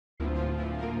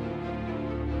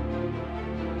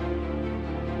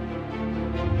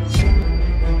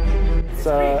It's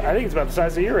I think it's about the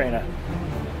size of your Raina.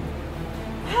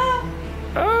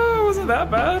 Oh, wasn't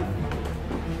that bad?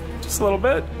 Just a little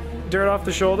bit. Dirt off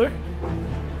the shoulder.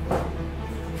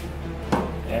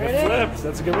 And it flips.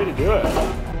 That's a good way to do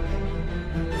it.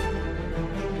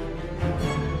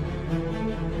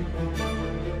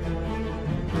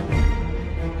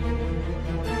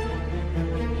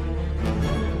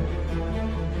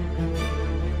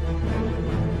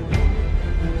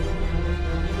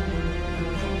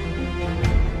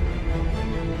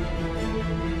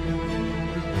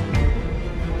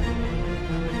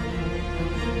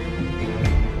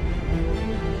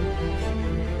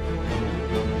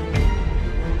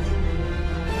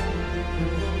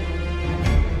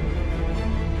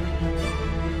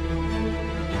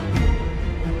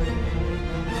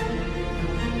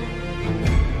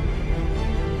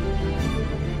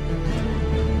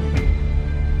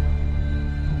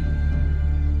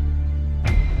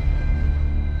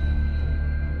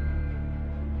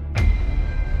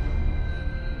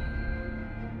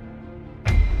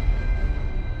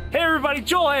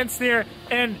 Joel Hansen here,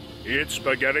 and it's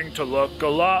beginning to look a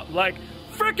lot like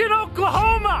frickin'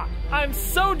 Oklahoma! I'm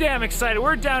so damn excited.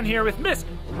 We're down here with Miss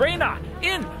Raina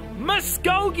in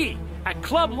Muskogee at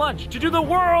Club Lunch to do the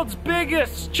world's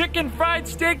biggest chicken fried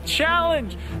steak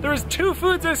challenge. There was 2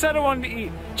 foods I said I wanted to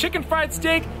eat. Chicken fried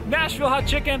steak, Nashville hot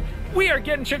chicken. We are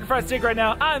getting chicken fried steak right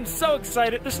now. I'm so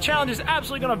excited. This challenge is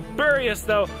absolutely gonna bury us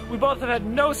though. We both have had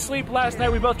no sleep last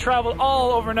night. We both traveled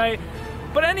all overnight.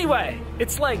 But anyway,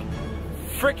 it's like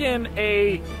frickin'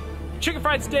 a chicken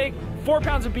fried steak, 4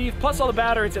 pounds of beef, plus all the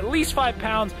batter. It's at least 5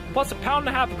 pounds, plus 1.5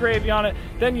 pounds of gravy on it.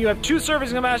 Then you have 2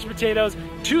 servings of mashed potatoes,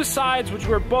 2 sides, which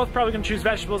we're both probably gonna choose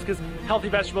vegetables because healthy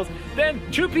vegetables. Then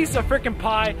 2 pieces of frickin'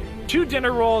 pie, 2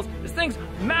 dinner rolls. This thing's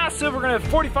massive. We're gonna have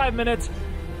 45 minutes,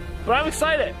 but I'm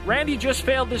excited. Randy just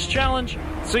failed this challenge.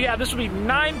 So yeah, this will be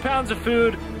 9 pounds of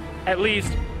food at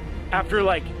least after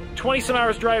like 20 some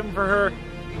hours driving for her,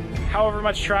 however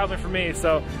much traveling for me.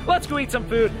 So let's go eat some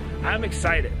food. I'm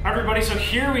excited. Everybody, so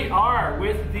here we are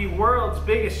with the world's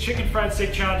biggest chicken fried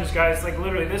steak challenges, guys. Like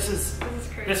literally, this is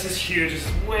huge. This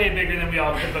is way bigger than we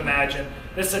all could have imagined.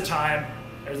 This is a time,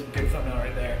 there's a big thumbnail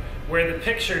right there, where the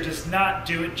picture does not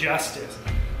do it justice.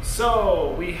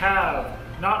 So we have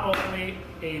not only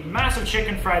a massive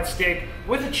chicken fried steak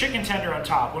with a chicken tender on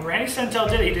top. When Randy Santel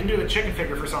did it, he didn't do the chicken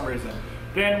finger for some reason.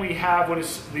 Then we have what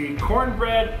is the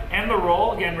cornbread and the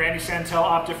roll. Again, Randy Santel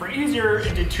opted for easier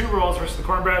and did 2 rolls versus the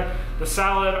cornbread. The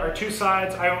salad are 2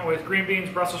 sides. I went with green beans,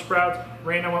 Brussels sprouts.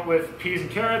 Raina went with peas and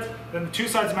carrots. Then the 2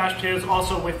 sides of mashed potatoes,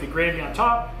 also with the gravy on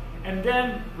top. And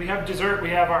then we have dessert. We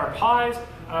have our pies.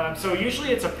 So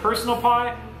usually it's a personal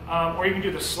pie, or you can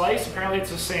do the slice. Apparently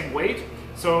it's the same weight.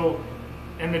 So,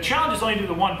 and the challenge is only to do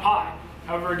the 1 pie.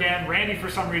 However, again, Randy for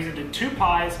some reason did 2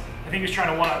 pies. I think he was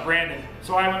trying to one-up Brandon.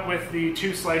 So I went with the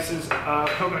 2 slices of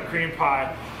coconut cream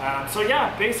pie. So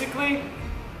yeah, basically,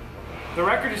 the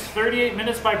record is 38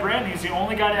 minutes by Brandon. He's the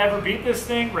only guy to ever beat this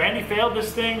thing. Randy failed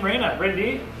this thing. Raina, ready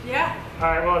to eat? Yeah. All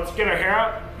right, well, let's get our hair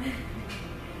out.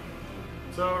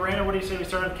 So Raina, what do you say we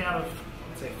start at the count of,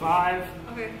 let's say 5,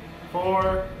 okay.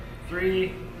 4,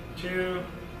 3, 2,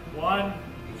 1.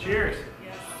 Cheers.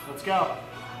 Yes. Let's go.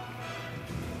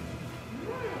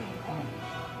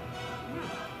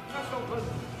 That's so good.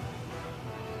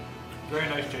 Very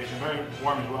nice tasting, very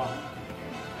warm as well.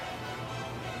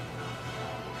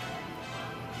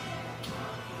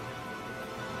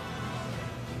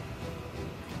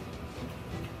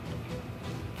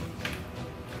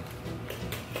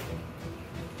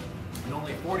 In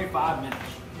only 45 minutes.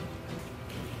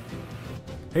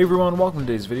 Hey everyone, welcome to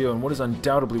today's video and what is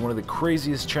undoubtedly one of the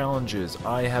craziest challenges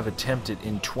I have attempted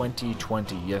in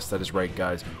 2020. Yes, that is right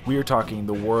guys. We are talking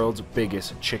the world's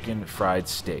biggest chicken fried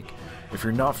steak. If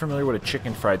you're not familiar what a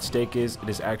chicken fried steak is, it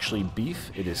is actually beef.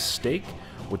 It is steak,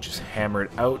 which is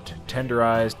hammered out,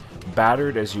 tenderized,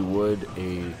 battered as you would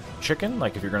a chicken,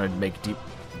 like if you're going to make deep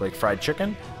like fried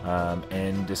chicken,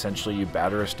 and essentially you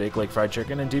batter a steak like fried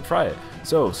chicken and deep fry it.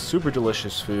 So super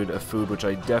delicious food, a food which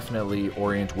I definitely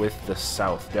orient with the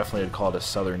South. Definitely I'd call it a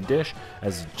Southern dish,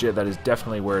 as that is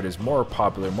definitely where it is more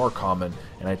popular, more common,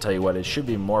 and I tell you what, it should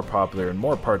be more popular in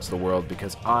more parts of the world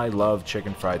because I love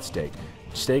chicken fried steak.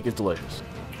 Steak is delicious.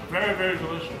 Very, very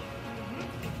delicious.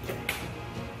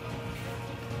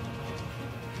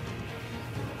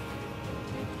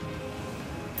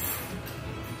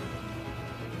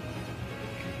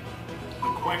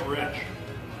 Quite rich.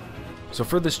 So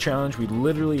for this challenge, we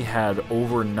literally had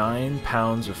over 9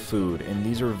 pounds of food, and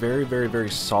these are very, very, very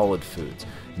solid foods.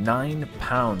 9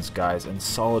 pounds, guys, and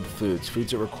solid foods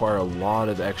that require a lot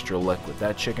of extra liquid.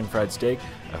 That chicken fried steak,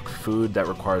 a food that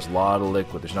requires a lot of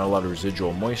liquid. There's not a lot of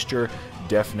residual moisture.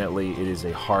 Definitely, it is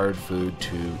a hard food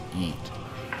to eat.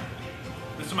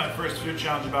 This is my first food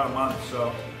challenge in about a month,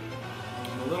 so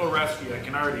I'm a little rusty, I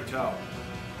can already tell.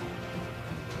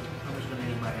 I'm just going to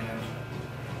use my hands.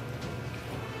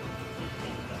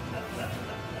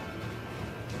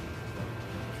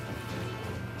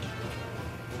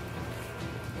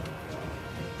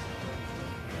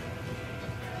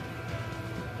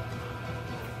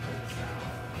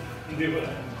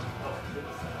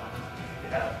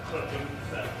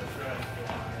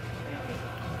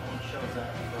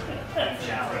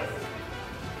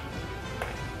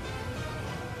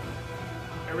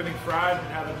 Everything fried and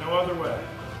have it no other way.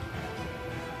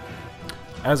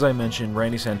 As I mentioned,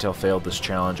 Randy Santel failed this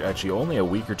challenge actually only a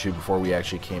week or two before we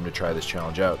actually came to try this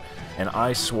challenge out, and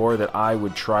I swore that I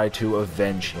would try to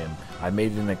avenge him. I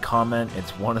made it in a comment.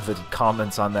 It's one of the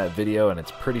comments on that video, and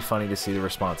it's pretty funny to see the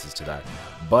responses to that.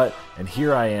 And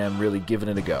here I am really giving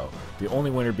it a go. The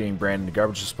only winner being Brandon, the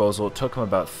garbage disposal. It took him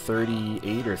about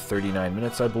 38 or 39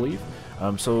 minutes, I believe.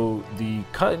 So the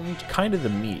kind of the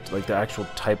meat, like the actual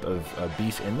type of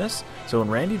beef in this. So when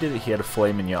Randy did it, he had a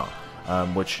filet mignon.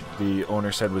 Which the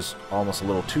owner said was almost a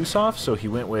little too soft, so he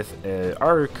went with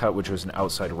our cut, which was an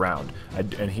outside round.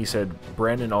 And he said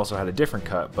Brandon also had a different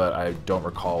cut, but I don't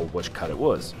recall which cut it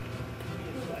was.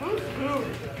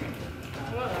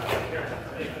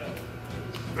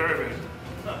 Very big.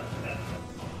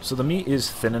 So the meat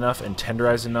is thin enough and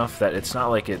tenderized enough that it's not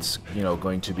like it's, you know,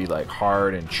 going to be like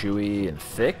hard and chewy and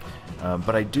thick.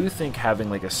 But I do think having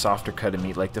like a softer cut of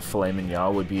meat like the filet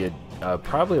mignon would be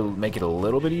probably make it a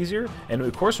little bit easier, and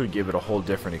of course would give it a whole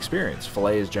different experience.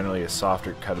 Filet is generally a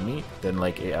softer cut of meat than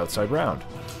like a outside round.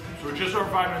 So we're just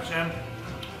over 5 minutes in.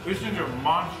 These things are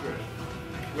monstrous,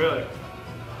 really.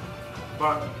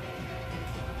 But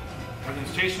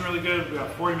everything's tasting really good. We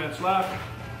got 40 minutes left.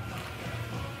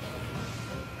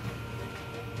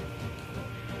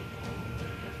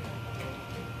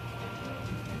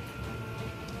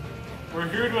 We're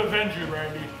here to avenge you,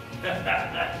 Randy.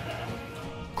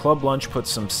 Club Lunch puts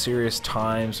some serious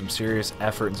time, some serious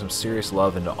effort, and some serious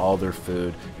love into all their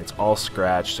food. It's all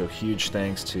scratch, so huge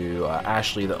thanks to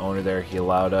Ashley, the owner there. He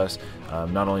allowed us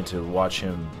not only to watch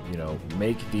him, you know,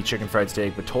 make the chicken fried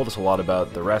steak, but told us a lot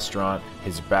about the restaurant,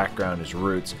 his background, his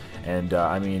roots, and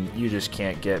I mean, you just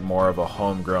can't get more of a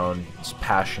homegrown,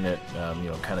 passionate, you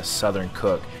know, kind of southern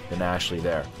cook than Ashley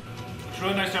there. It's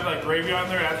really nice to have that gravy on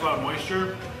there. It adds a lot of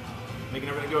moisture, making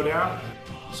everything go down.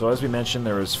 So as we mentioned,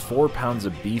 there was 4 pounds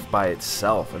of beef by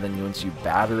itself, and then once you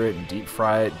batter it and deep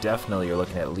fry it, definitely you're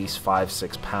looking at least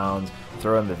 5-6 pounds.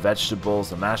 Throw in the vegetables,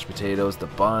 the mashed potatoes, the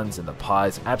buns, and the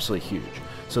pies, absolutely huge.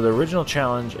 So the original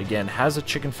challenge, again, has a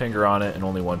chicken finger on it and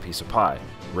only 1 piece of pie.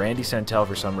 Randy Santel,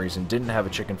 for some reason, didn't have a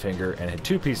chicken finger and had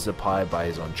 2 pieces of pie by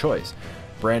his own choice.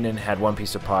 Brandon had 1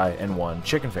 piece of pie and 1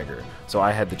 chicken finger. So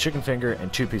I had the chicken finger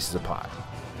and 2 pieces of pie.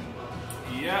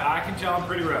 Yeah, I can tell I'm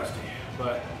pretty rusty,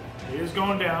 but it is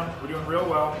going down. We're doing real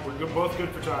well. We're both good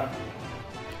for time.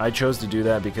 I chose to do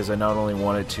that because I not only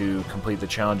wanted to complete the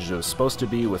challenge as it was supposed to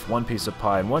be with 1 piece of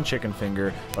pie and 1 chicken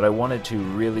finger, but I wanted to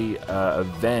really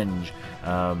avenge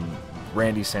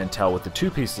Randy Santel with the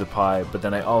 2 pieces of pie, but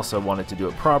then I also wanted to do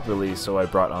it properly, so I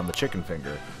brought on the chicken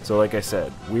finger. So like I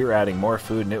said, we were adding more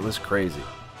food and it was crazy.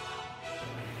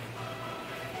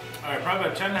 Alright, probably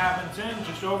about 10.5 minutes in,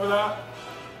 just over that.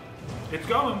 It's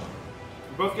going.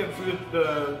 We're both getting through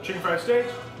the chicken fried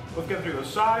steaks, both getting through those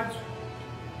sides.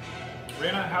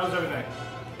 Raina, how's everything?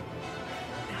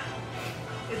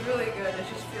 It's really good. It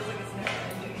just feels like it's never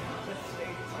ending with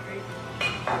steak. It's crazy.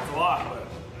 It's a lot, but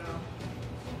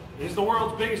it is the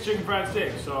world's biggest chicken fried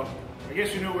steak, so I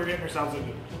guess you knew what we're getting ourselves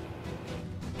into.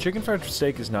 Chicken fried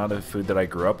steak is not a food that I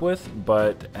grew up with,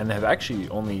 and have actually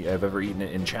I've ever eaten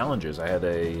it in challenges. I had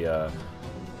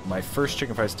my first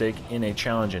chicken fried steak in a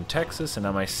challenge in Texas, and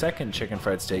now my second chicken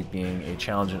fried steak being a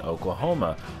challenge in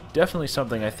Oklahoma. Definitely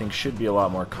something I think should be a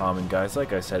lot more common, guys.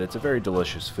 Like I said, it's a very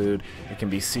delicious food. It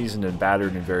can be seasoned and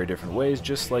battered in very different ways,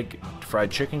 just like fried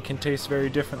chicken can taste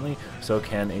very differently, so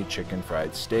can a chicken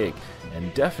fried steak.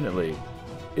 And definitely,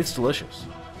 it's delicious.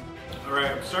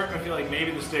 Alright, I'm starting to feel like maybe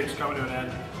the steak's coming to an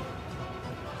end.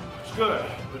 It's good,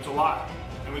 but it's a lot.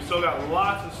 And we still got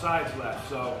lots of sides left,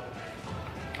 so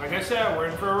like I said, we're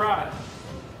in for a ride.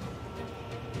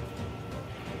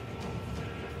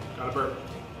 Got a burp.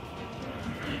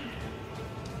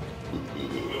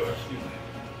 Excuse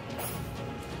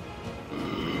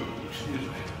me.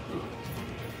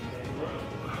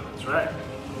 right.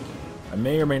 I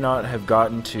may or may not have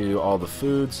gotten to all the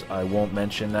foods. I won't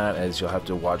mention that, as you'll have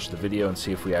to watch the video and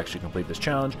see if we actually complete this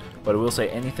challenge. But I will say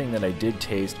anything that I did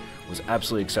taste was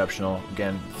absolutely exceptional.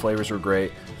 Again, flavors were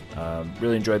great.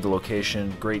 Really enjoyed the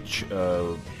location, great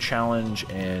challenge,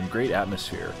 and great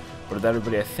atmosphere. But with that,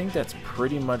 everybody, I think that's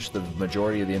pretty much the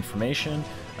majority of the information.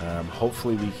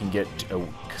 Hopefully we can get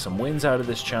some wins out of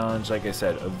this challenge. Like I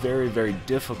said, a very, very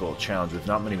difficult challenge with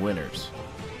not many winners.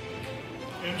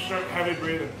 Insert heavy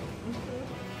breathing.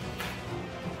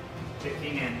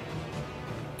 15 in.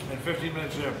 And 15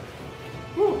 minutes in.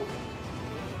 Whew.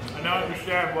 I now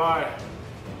understand why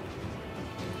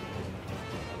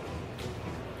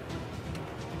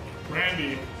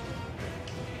Randy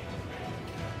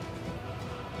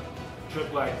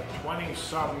took like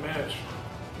 20-some minutes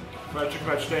for that chicken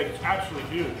fried steak. It's absolutely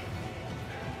huge.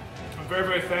 I'm very,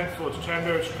 very thankful. It's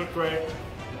tender, it's cooked right.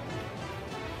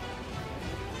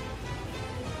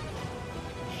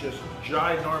 It's just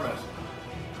ginormous.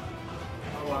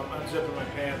 Oh, I'm unzipping my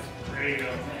pants. There you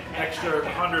go. Extra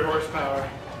 100 horsepower.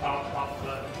 Off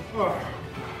the. Oh.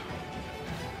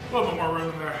 A little bit more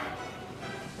room in there.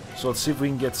 So let's see if we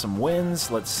can get some wins.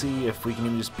 Let's see if we can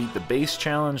even just beat the base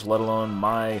challenge, let alone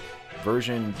my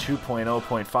version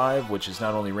 2.0.5, which is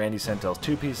not only Randy Sentel's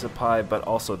 2 pieces of pie, but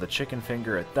also the chicken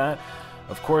finger at that.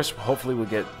 Of course, hopefully we'll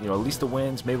get, at least the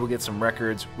wins. Maybe we'll get some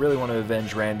records. Really want to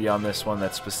avenge Randy on this one.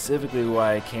 That's specifically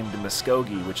why I came to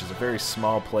Muskogee, which is a very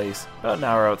small place, about an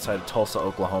hour outside of Tulsa,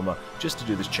 Oklahoma, just to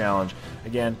do this challenge.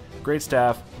 Again, great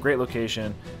staff, great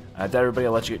location. That, everybody,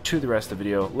 I'll let you get to the rest of the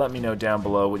video. Let me know down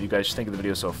below what you guys think of the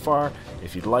video so far,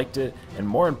 if you liked it, and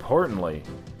more importantly,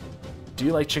 do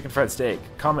you like chicken fried steak?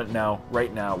 Comment now,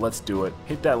 right now, let's do it.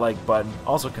 Hit that like button.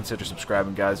 Also consider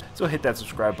subscribing, guys. So hit that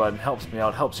subscribe button, helps me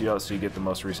out, helps you out so you get the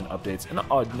most recent updates, and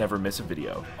I'd never miss a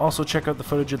video. Also, check out the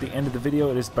footage at the end of the video.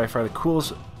 It is by far the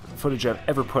coolest footage I've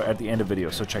ever put at the end of video,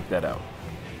 so check that out.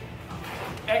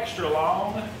 Extra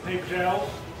long paper towels.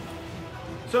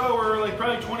 So we're like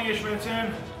probably 20-ish minutes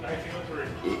in.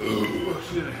 1903.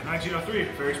 Excuse me, 1903,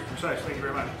 very precise, thank you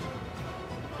very much.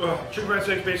 Chicken fried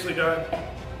steak's basically done.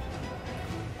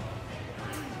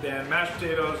 Then mashed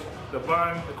potatoes, the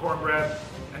bun, the cornbread,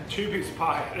 and 2 pieces of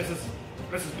pie. This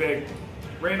is big.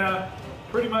 Raina,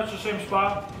 pretty much the same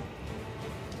spot.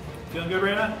 Feeling good,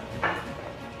 Raina?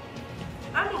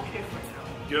 I'm okay for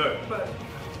now, Good. but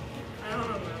I don't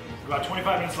know. About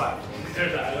 25 minutes left.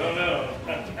 I don't know.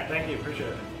 Thank you, appreciate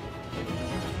it.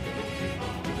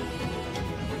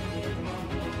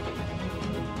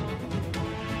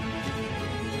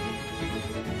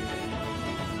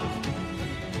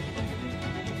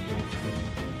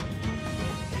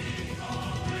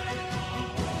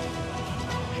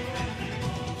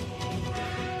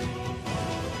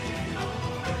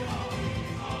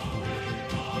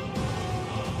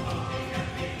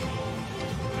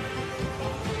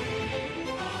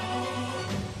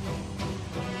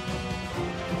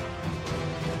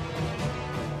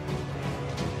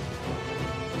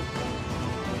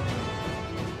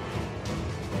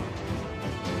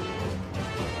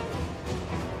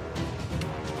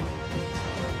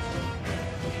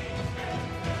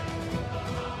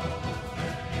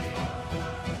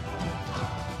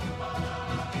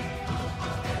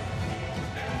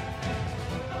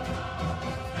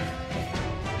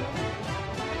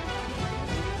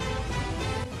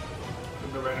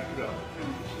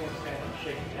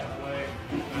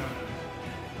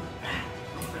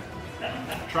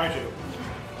 Try to.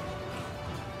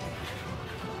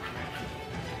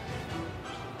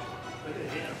 Look at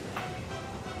him.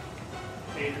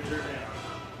 Pages are down.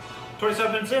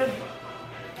 27 minutes in.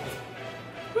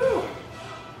 Woo!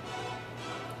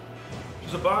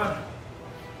 Just a bun.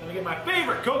 Let me get my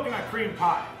favorite coconut cream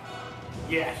pie.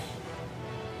 Yes.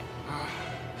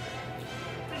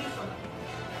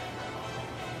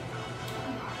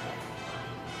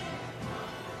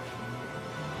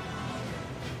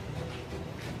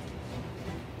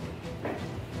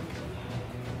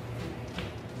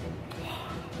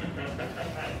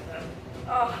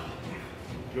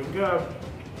 Doing good.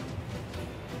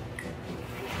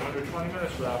 Just under 20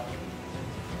 minutes left.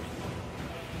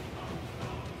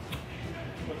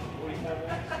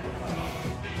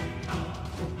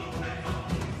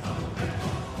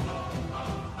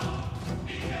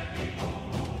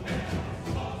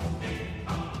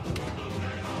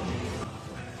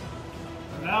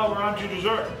 And now we're on to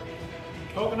dessert.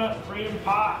 Coconut cream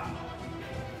pie.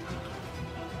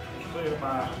 Just clear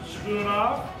my spoon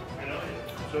off.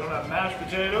 So I don't have mashed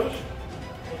potatoes.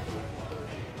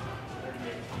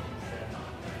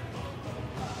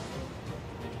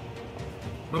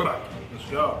 Let's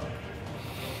go.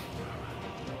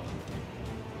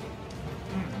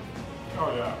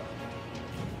 Oh yeah.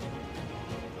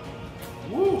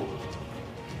 Woo!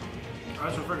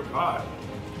 That's a freaking pie.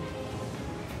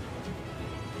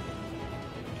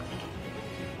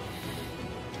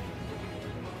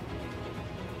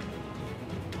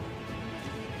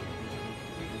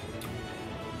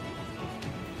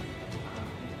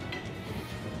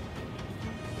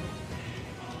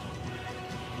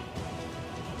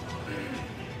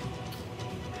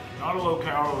 Not a low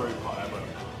calorie pie, but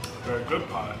a very good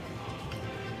pie.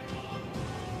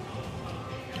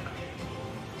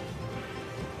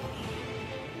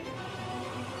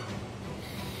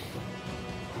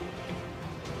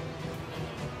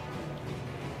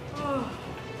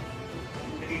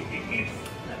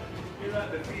 You're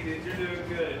not defeated, you're doing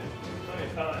good.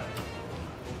 Nice time.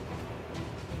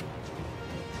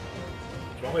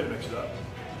 It's one way to mix it up.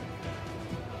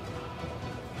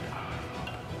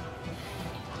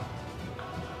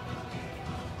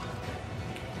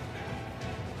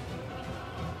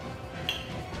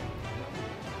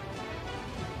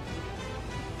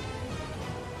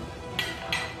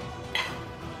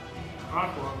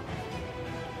 Awesome.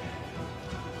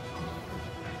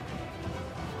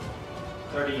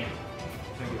 30 in.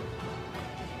 Thank you.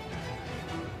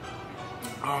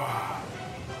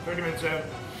 30 minutes in.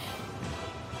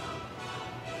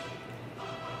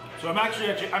 So I'm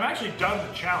actually done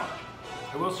the challenge.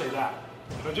 I will say that.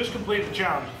 I just completed the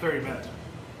challenge in 30 minutes.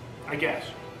 I guess.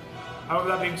 However,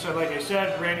 that being said, like I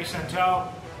said, Randy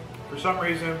Santel, for some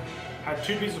reason, had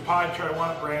 2 pieces of pie to try to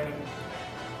one-up Brandon.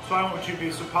 So I went with 2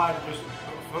 pieces of pie to just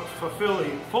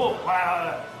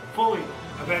fully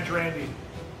avenge Randy.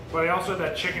 But I also had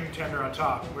that chicken tender on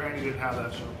top. Randy didn't have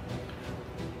that,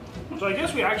 so I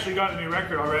guess we actually got a new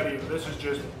record already. This is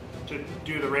just to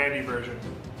do the Randy version.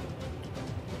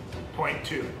 Point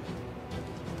 2.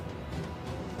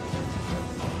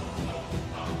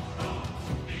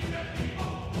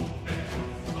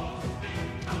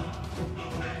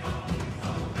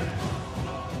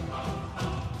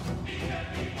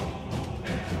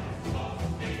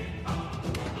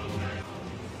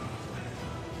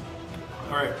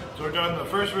 Alright, so we're done the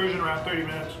first version around 30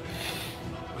 minutes.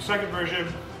 The second version,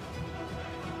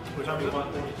 which I'm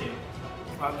 31:42.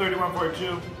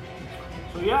 31:42.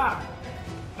 So yeah,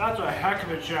 that's a heck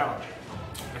of a challenge.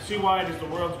 I see why it is the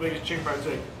world's biggest chicken fried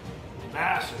steak.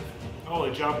 Massive.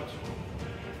 Holy jumpers.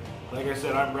 Like I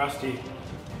said, I'm rusty.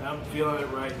 And I'm feeling it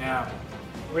right now.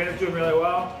 Raina's doing really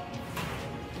well.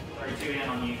 32 in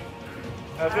on you.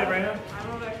 That's it, Raina? I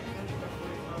don't know if I can finish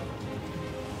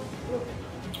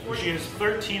before She has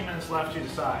 13 minutes left to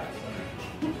decide.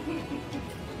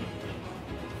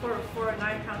 for a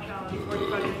 9-pound challenge,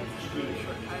 45 minutes is really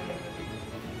short time.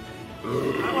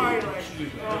 I'm already like,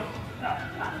 oh,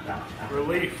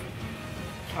 Relief.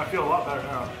 I feel a lot better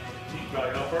now. You can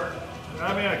probably help her.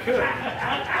 I mean, I could.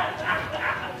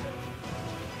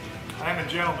 I'm a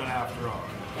gentleman after all.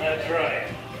 That's right.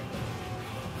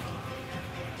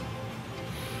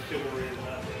 Chivalry is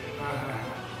not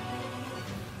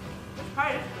it's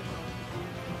probably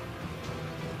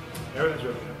Everything's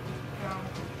really good. yeah.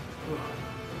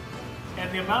 And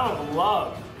the amount of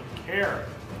love, and care,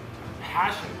 and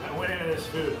passion that went into this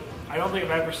food, I don't think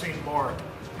I've ever seen more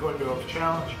going to a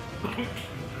challenge, going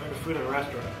to food at a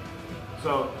restaurant.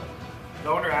 So, the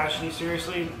owner Ashley,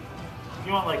 seriously, if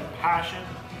you want like passion,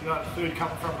 if you want food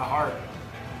coming from the heart,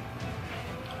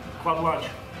 club lunch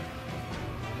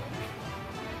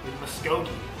in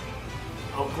Muskogee,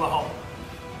 Oklahoma,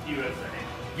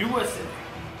 USA,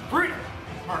 Freedom,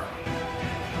 America.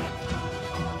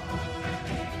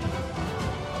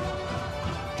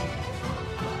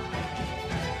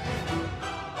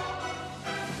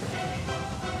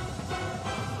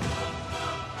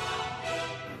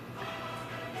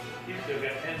 You still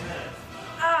got 10 minutes.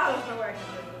 Ah, there's no way I can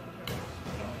do it.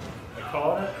 I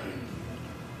calling it?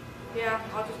 Yeah,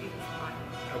 I'll just eat this one.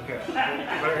 Okay.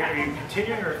 But are you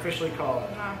continuing or officially calling it?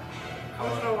 No,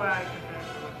 there's no way I can finish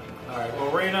it. All right.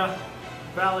 Well, Raina,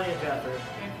 Valley, and Dapper.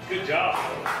 Good job.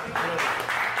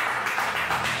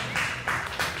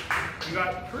 You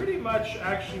got pretty much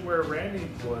actually where Randy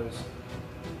was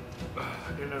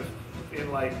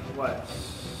in like what?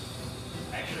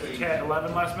 Actually, 10,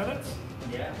 11 last minutes?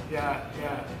 yeah. Yeah.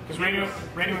 Because Randy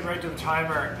went right to the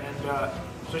timer, and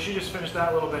so she just finished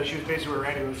that a little bit. She was basically where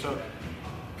Randy was. So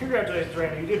congratulations,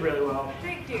 Randy. You did really well.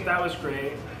 Thank you. That was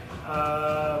great.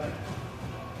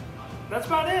 That's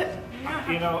about it.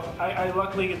 Yeah. You know, I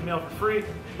luckily get the meal for free,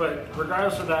 but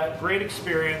regardless of that, great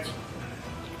experience.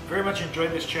 Very much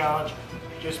enjoyed this challenge.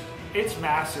 Just, it's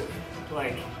massive.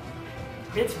 Like,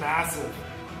 it's massive.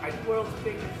 World's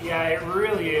biggest. Yeah, it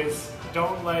really is.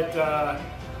 Don't let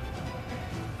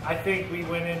I think we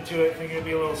went into it thinking it'd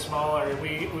be a little smaller.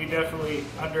 We definitely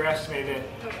underestimated it.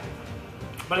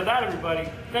 But at that, everybody,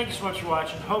 thank you so much for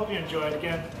watching. Hope you enjoyed.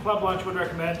 Again, Club Lunch would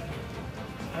recommend.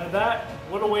 And at that,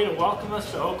 what a way to welcome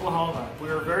us to Oklahoma. We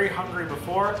were very hungry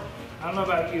before. I don't know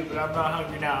about you, but I'm not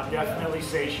hungry now. I'm definitely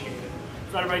satiated.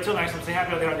 So everybody, till next time, stay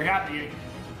happy, healthy, happy eating.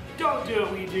 Don't do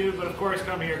what we do, but of course,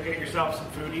 come here, get yourself some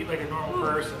food, eat like a normal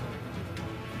person.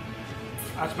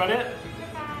 That's about it.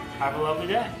 Have a lovely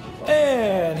day.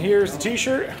 And here's the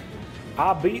t-shirt.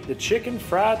 I beat the chicken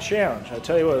fried challenge. I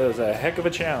tell you what, that was a heck of a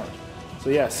challenge. So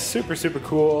yeah, super, super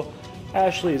cool.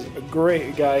 Ashley's a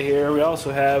great guy here. We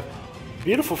also have a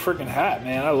beautiful freaking hat,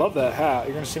 man. I love that hat.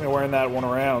 You're gonna see me wearing that one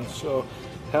around. So,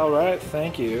 hell right,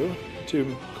 thank you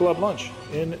to Club Lunch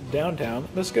in downtown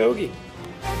Muskogee.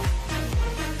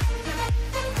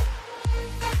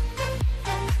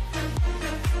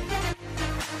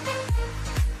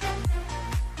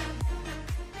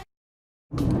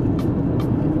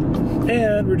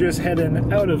 And we're just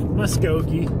heading out of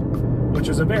Muskogee, which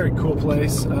is a very cool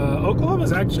place. Oklahoma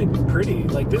is actually pretty.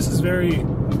 Like, this is very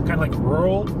kind of like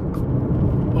rural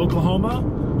Oklahoma,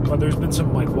 but there's been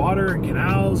some like water and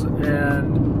canals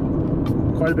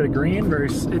and quite a bit of green.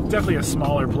 It's definitely a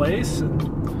smaller place. And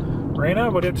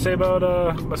Raina, what do you have to say about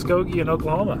Muskogee and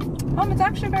Oklahoma? It's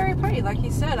actually very pretty, like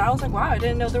he said. I was like, wow, I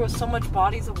didn't know there was so much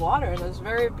bodies of water, and it was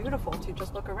very beautiful to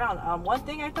just look around. One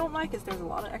thing I don't like is there's a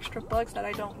lot of extra bugs that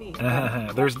I don't need.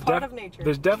 There's part of nature.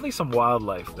 There's definitely some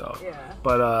wildlife though. Yeah.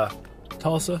 But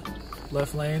Tulsa,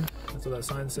 left lane. That's what that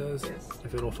sign says. Yes.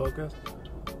 If it'll focus.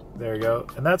 There we go.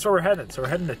 And that's where we're headed. So we're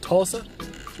heading to Tulsa.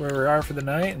 That's where we are for the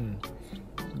night, and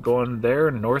going there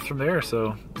and north from there.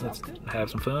 So let's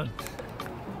have some fun.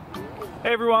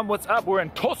 Hey everyone, what's up? We're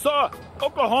in Tulsa,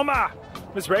 Oklahoma.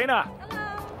 Miss Raina.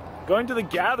 Hello. Going to the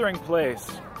Gathering Place,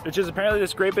 which is apparently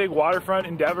this great big waterfront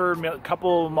endeavor,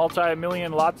 couple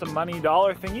multi-million, lots of money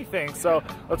dollar thingy thing. So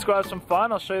let's go have some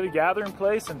fun. I'll show you the Gathering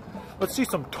Place and let's see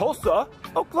some Tulsa,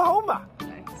 Oklahoma.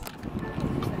 Nice.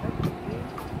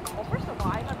 Well, first of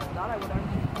all, I never thought I would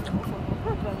actually come to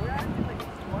Oklahoma, but we're actually like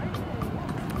exploring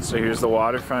it. So here's the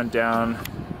waterfront down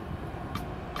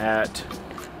at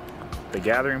the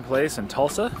Gathering Place in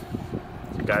Tulsa.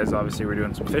 So guys, obviously we're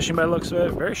doing some fishing by the looks of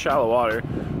it. Very shallow water.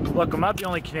 Look, I'm not the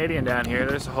only Canadian down here.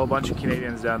 There's a whole bunch of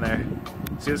Canadians down there.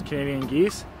 See those Canadian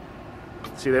geese?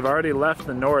 See, they've already left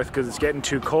the north because it's getting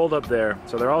too cold up there.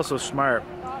 So they're also smart.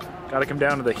 Gotta come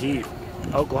down to the heat.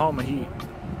 Oklahoma heat.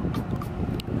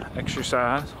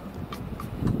 Exercise.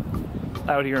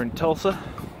 Out here in Tulsa.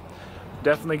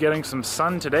 Definitely getting some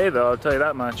sun today though, I'll tell you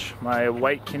that much. My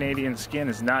white Canadian skin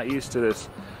is not used to this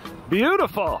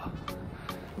beautiful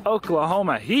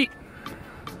Oklahoma heat.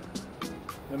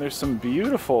 And there's some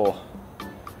beautiful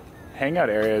hangout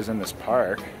areas in this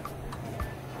park.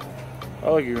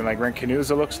 Oh, look, you can like rent canoes,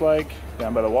 it looks like,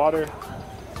 down by the water.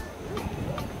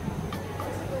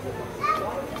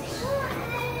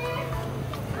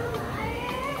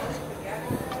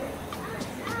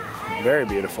 Very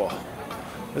beautiful.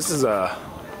 This is a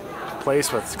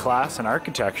place with class and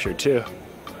architecture too.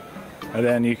 And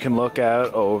then you can look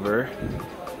out over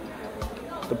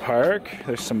the park.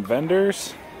 There's some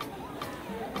vendors,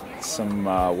 some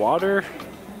water,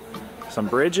 some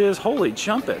bridges. Holy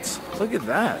jumpets, look at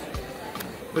that.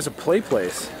 There's a play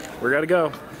place. We gotta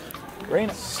go. Rain.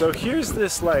 So here's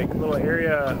this like little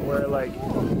area where like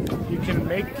you can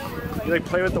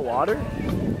play with the water.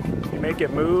 You make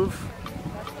it move,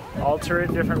 alter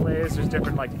it different ways. There's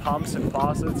different like pumps and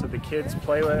faucets that the kids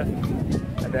play with,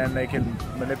 and then they can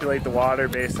manipulate the water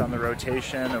based on the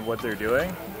rotation of what they're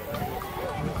doing.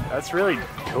 That's really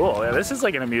cool. Yeah, this is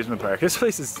like an amusement park. This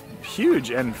place is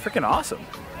huge and freaking awesome.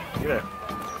 Yeah.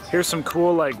 Here's some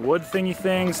cool like wood thingy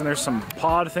things, and there's some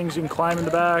pod things you can climb in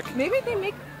the back. Maybe they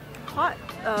make clay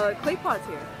pots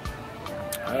here.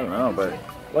 I don't know, but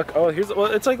look. Oh,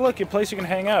 it's like look, a place you can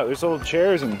hang out. There's little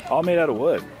chairs and all made out of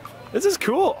wood. This is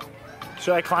cool.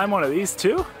 Should I climb one of these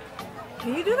too?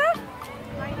 Can you do that?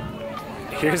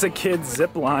 Here's a kid's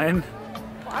zip line.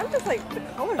 Well, I'm just like, the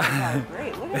colors are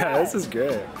great. Look at that. Yeah, this is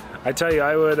great. I tell you,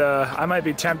 I might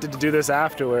be tempted to do this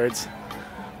afterwards.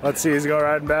 Let's see, he's going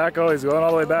riding back. Oh, he's going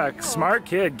all the way back. Smart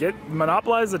kid,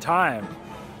 monopolize the time.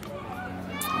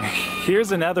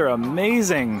 Here's another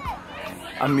amazing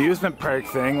amusement park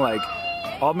thing, like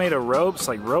all made of ropes,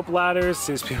 like rope ladders.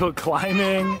 There's people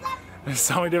climbing. There's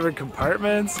so many different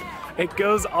compartments. It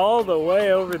goes all the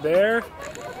way over there.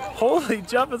 Holy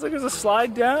jump, it's like there's a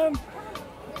slide down.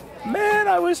 Man,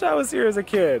 I wish I was here as a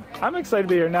kid. I'm excited to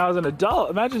be here now as an adult.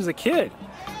 Imagine as a kid.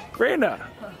 Brenda,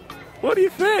 what do you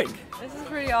think? This is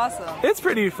pretty awesome. It's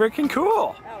pretty freaking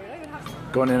cool. Oh, we don't even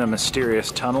have Going in a mysterious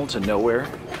tunnel to nowhere.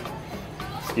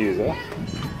 Excuse us.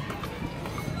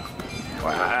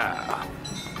 Wow.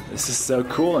 This is so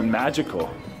cool and magical.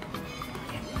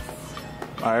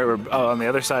 Alright, we're on the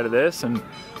other side of this, and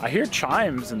I hear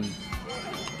chimes, and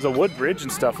there's a wood bridge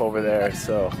and stuff over there,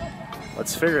 so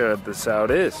let's figure this out.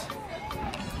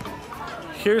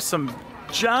 Here's some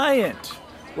giant,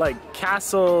 like,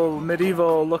 castle,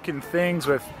 medieval looking things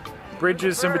with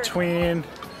bridges in between.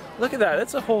 Look at that,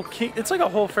 it's a whole it's like a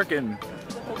whole freaking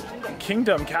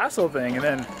kingdom castle thing, and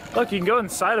then look, you can go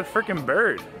inside a freaking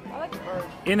bird. I like the bird.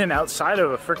 In and outside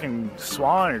of a freaking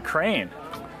swan or crane.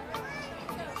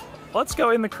 Let's go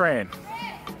in the crane.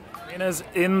 Reina's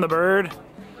in the bird.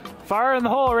 Fire in the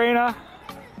hole, Reina.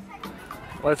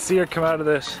 Let's see her come out of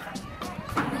this.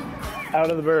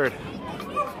 Out of the bird.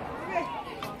 Okay,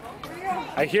 here we go.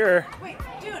 I hear her. Wait,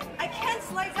 dude, I can't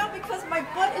slide down because my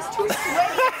butt is too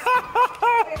sweaty.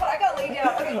 Okay, but I gotta lay down.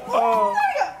 Okay. Oh.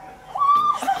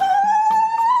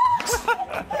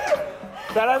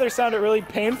 That either sounded really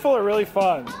painful or really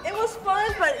fun. It was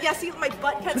fun, but yeah, see, my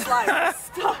butt can't slide. I'm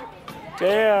stuck.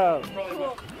 Damn.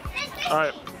 Cool. All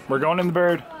right, we're going in the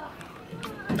bird.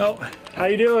 Oh, how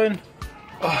you doing?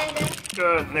 Oh,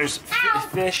 good. There's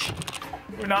fish.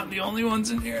 We're not the only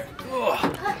ones in here. Oh.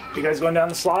 You guys going down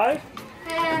the slide?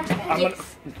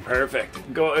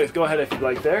 Perfect. Go ahead if you'd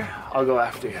like there. I'll go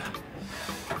after you.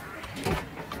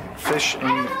 Fish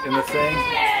in the thing.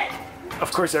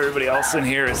 Of course, everybody else in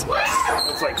here is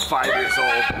like 5 years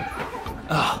old.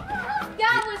 Oh.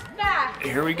 Gallus back.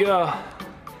 Here we go.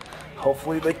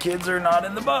 Hopefully the kids are not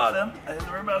in the bottom, and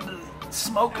we're about to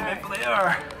smoke them if they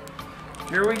are.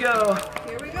 Here we go.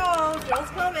 Here we go. Joe's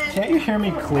coming. Can't you hear me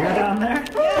clear down there?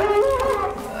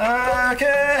 Yeah.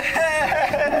 Okay.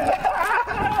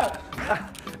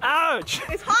 Ouch!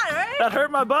 It's hot, right? That hurt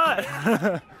my butt.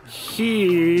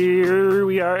 Here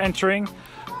we are entering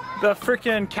the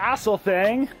freaking castle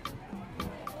thing.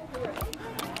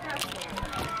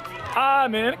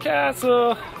 I'm in a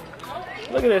castle.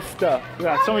 Look at this stuff. We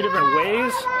got so many different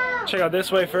ways. Check out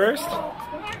this way first.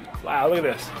 Wow, look at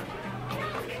this.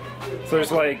 So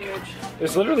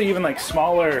there's literally even like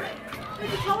smaller.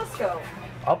 There's a telescope.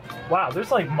 Up. Wow,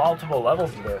 there's like multiple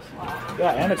levels of this.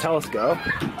 Yeah, and a telescope.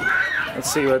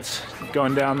 Let's see what's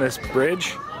going down this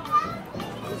bridge.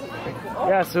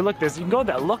 Yeah, so look, you can go at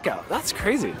that lookout. That's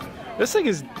crazy. This thing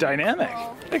is dynamic.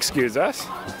 Excuse us.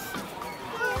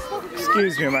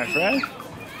 Excuse me, my friend.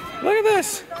 Look at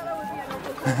this.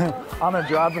 On a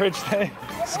drawbridge thing.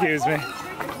 Excuse me.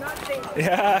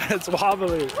 Yeah, it's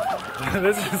wobbly.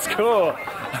 This is cool.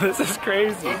 This is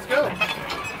crazy. Let's go.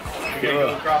 We gotta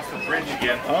go across the bridge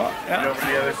again. Oh, yeah. Get over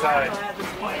the other side.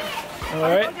 All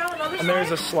right. And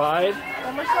there's a slide.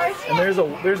 And there's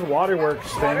a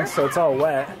waterworks thing, so it's all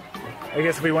wet. I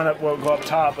guess if we went up, we'll go up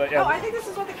top, but yeah. Oh, I think this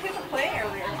is what the kids were playing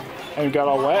earlier. And it got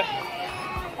all wet?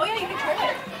 Oh yeah, you can turn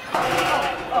it.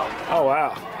 Oh,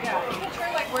 wow. Yeah, you can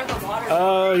turn like where the water is.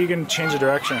 Oh, you can change the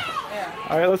direction. Yeah.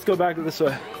 All right, let's go back to this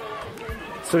way.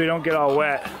 So we don't get all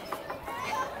wet.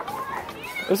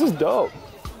 This is dope.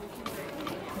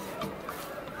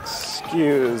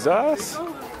 Excuse us.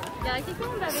 Yeah, keep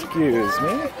going, baby. Excuse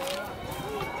me.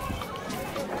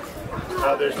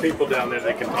 There's people down there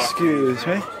that can talk. Excuse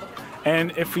me.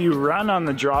 And if you run on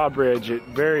the drawbridge, it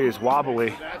varies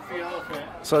wobbly. That's the elephant.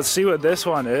 So let's see what this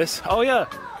one is. Oh yeah,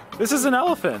 this is an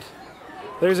elephant.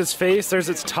 There's its face, there's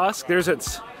its tusk, there's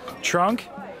its trunk.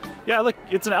 Yeah, look,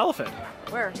 it's an elephant.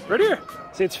 Where? Right here.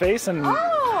 See its face and... Oh,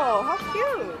 how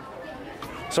cute.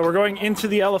 So we're going into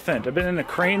the elephant. I've been in a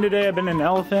crane today, I've been in an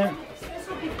elephant.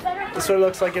 This is what it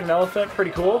looks like in an elephant, pretty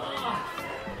cool.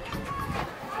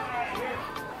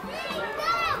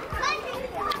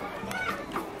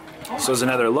 So there's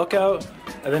another lookout,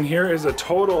 and then here is a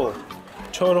total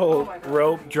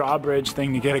rope drawbridge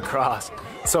thing to get across.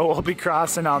 So we'll be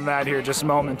crossing on that here just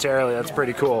momentarily. That's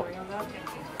pretty cool.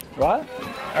 What?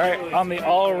 All right, on the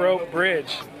all rope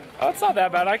bridge. Oh, it's not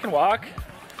that bad. I can walk.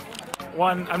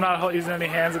 One, I'm not using any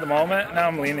hands at the moment. Now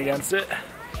I'm leaning against it.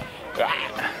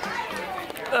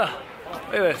 Ugh,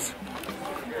 look at this.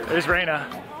 There's Reina.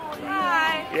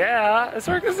 Hi. Yeah, it's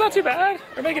not too bad.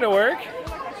 We're making it work.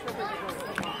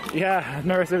 Yeah, I've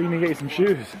never said we need to get you some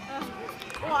shoes.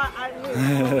 Well, I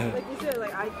knew. Like you said,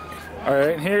 like All right,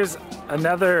 and here's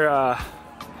another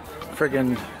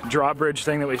friggin' drawbridge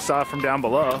thing that we saw from down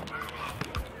below.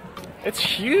 It's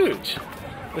huge.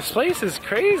 This place is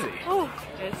crazy. Oh,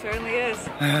 it certainly is.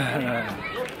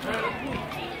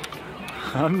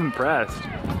 I'm impressed.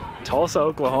 Tulsa,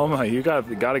 Oklahoma, you got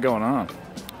it going on.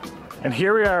 And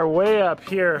here we are way up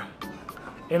here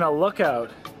in a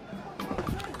lookout.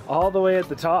 All the way at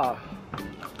the top.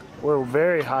 We're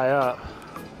very high up.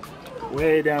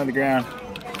 Way down to the ground.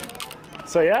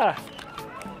 So yeah,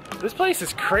 this place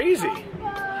is crazy.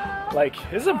 Like,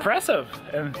 this is impressive.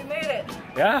 And We made it.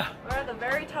 yeah, We're at the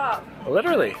very top.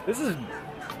 literally,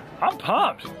 I'm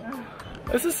pumped.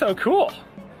 This is so cool.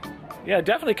 Yeah,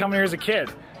 definitely coming here as a kid.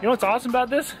 You know what's awesome about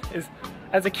this is,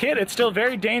 as a kid, it's still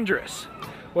very dangerous,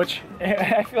 which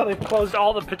I feel they've closed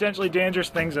all the potentially dangerous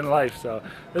things in life. So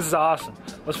this is awesome.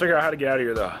 Let's figure out how to get out of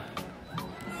here though.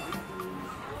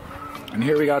 And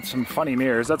here we got some funny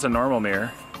mirrors. That's a normal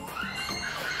mirror.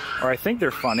 Or I think they're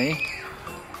funny.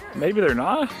 Maybe they're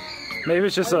not. Maybe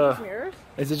it's just Mirrors?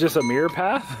 is it just a mirror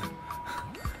path?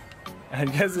 I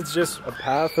guess it's just a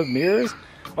path of mirrors.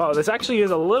 Wow, this actually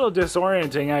is a little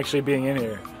disorienting actually being in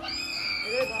here.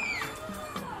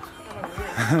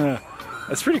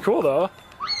 That's pretty cool though.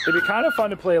 It'd be kind of fun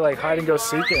to play like hide and go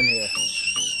seek in here.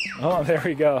 Oh, there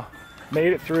we go.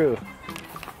 Made it through.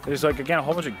 There's like, again, a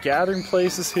whole bunch of gathering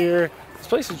places here. This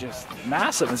place is just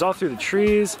massive. It's all through the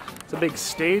trees. It's a big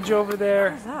stage over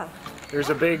there. What is that? There's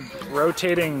a big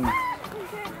rotating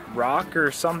rock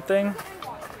or something.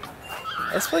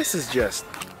 This place is just,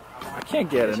 I can't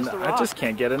get enough. I just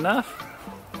can't get enough.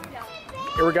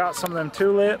 Here we got some of them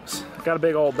tulips. Got a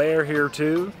big old bear here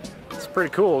too. It's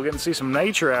pretty cool getting to see some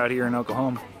nature out here in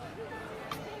Oklahoma.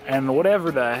 And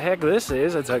whatever the heck this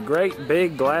is, it's a great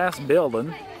big glass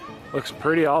building. Looks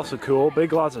pretty also cool.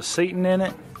 Big lots of seating in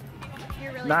it.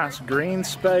 Nice green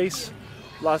space.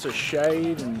 Lots of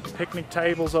shade and picnic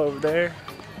tables over there.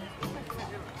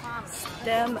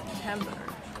 Stem timber.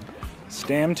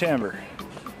 Stem timber.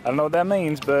 I don't know what that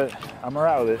means, but I'm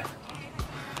alright with it.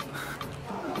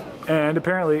 And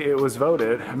apparently it was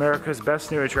voted America's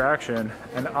best new attraction,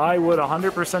 and I would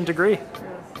 100% agree.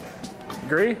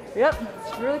 Agree? Yep,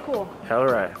 it's really cool. Hell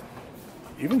right.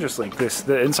 Even just like this,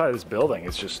 the inside of this building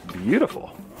is just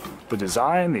beautiful. The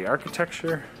design, the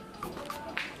architecture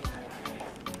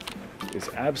is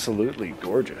absolutely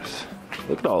gorgeous.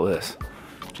 Look at all this.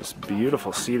 Just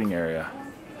beautiful seating area.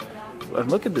 And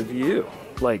look at the view.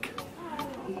 Like,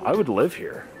 I would live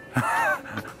here.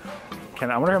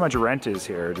 I wonder how much rent is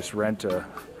here. Just rent a